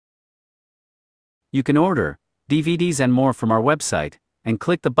You can order DVDs and more from our website, and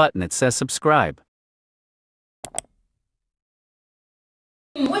click the button that says subscribe.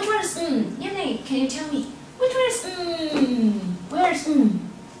 Which one is Yummy, can you tell me? Which one is Where's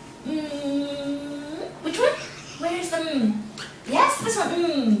Which one? Where's the Yes, this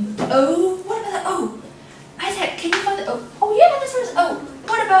one Oh, what about the O? Isaac, can you find the O? Oh yeah, this one is O.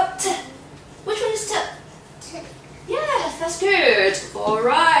 What about T? Which one is T? Yes, that's good.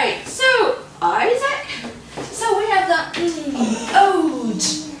 Alright, so Isaac, so we have the Ode.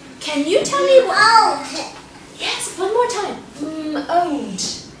 Can you tell me what? Oat. Yes, one more time. Ode.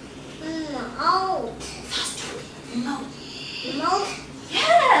 Oat. Faster. Oat.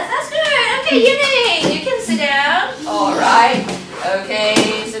 Yes, that's good. Okay, Yiming, you can sit down. Alright. Okay,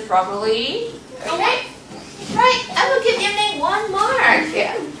 sit properly. Okay. Right, I will give Yiming 1 mark.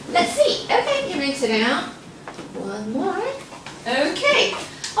 Yeah. Let's see. Okay, Yiming, sit down. 1 mark. Okay.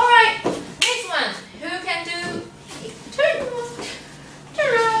 Alright, next one. Who can do turn?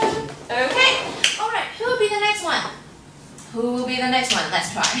 Okay. Alright, who will be the next one? Who will be the next one?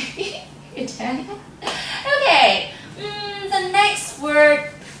 Let's try. Italian. Okay. The next word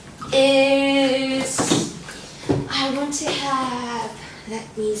is, I want to have,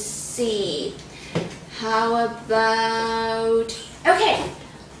 let me see. How about, okay.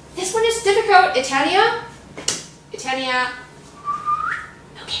 This one is difficult. Italia. Italia.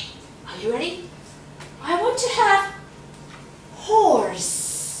 Okay. Are you ready? I want to have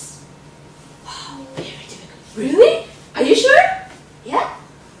horse. Oh, very difficult. Really? Are you sure? Yeah?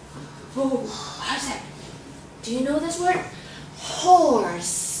 Oh, how's that? Do you know this word?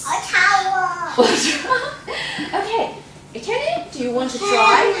 Horse. A tower. Okay. Italia, do you want to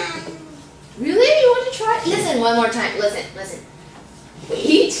try? Really? You want to try? Listen one more time. Listen.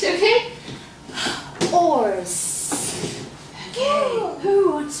 Wait, okay? Horse. Okay.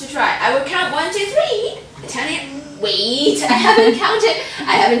 Who wants to try? I will count 1, 2, 3. Italian. Wait, I haven't counted.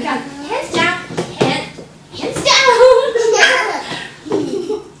 Hands down. Hands down.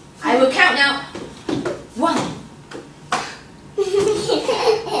 I will count now. 1.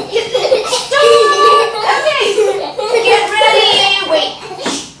 Stop. Okay. Get ready. Wait.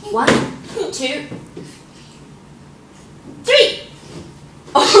 1, 2, 3.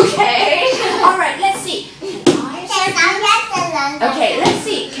 Okay. All right. Let's see. Okay, let's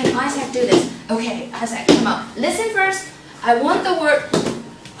see. Can Isaac do this? Okay, Isaac, come on. Listen first. I want the word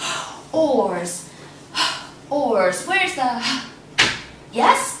oars. Oars. Where's the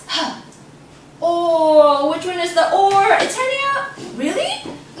yes? Or which one is the or? Italia? Really?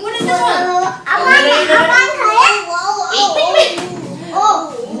 What is this one? Wait.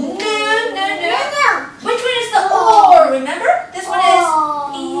 No. Which one is the or? Remember? This one is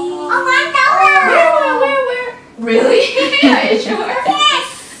Where? Really? Are you sure? Yes.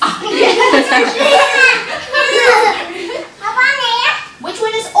 Yes. Which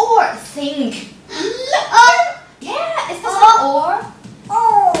one is or? Think. Yeah, is this one or?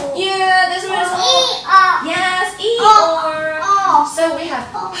 Yeah, this one is or. Yes, or. So we have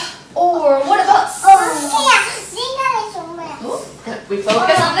or. What about we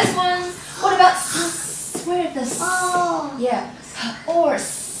focus on this one. What about where is this? Yeah. Or.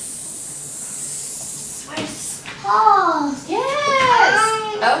 Yes.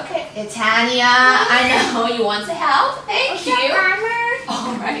 Okay. Itania, I know you want to help. Thank you.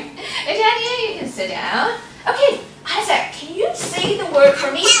 All right. Itania, you can sit down. Okay. Isaac, can you say the word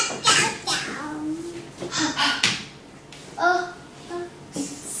for me?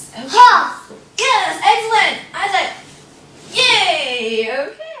 Okay. Yes. Excellent. Isaac. Yay.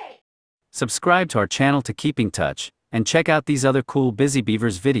 Okay. Subscribe to our channel to keep in touch, and check out these other cool Busy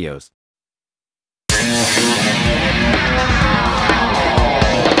Beavers videos.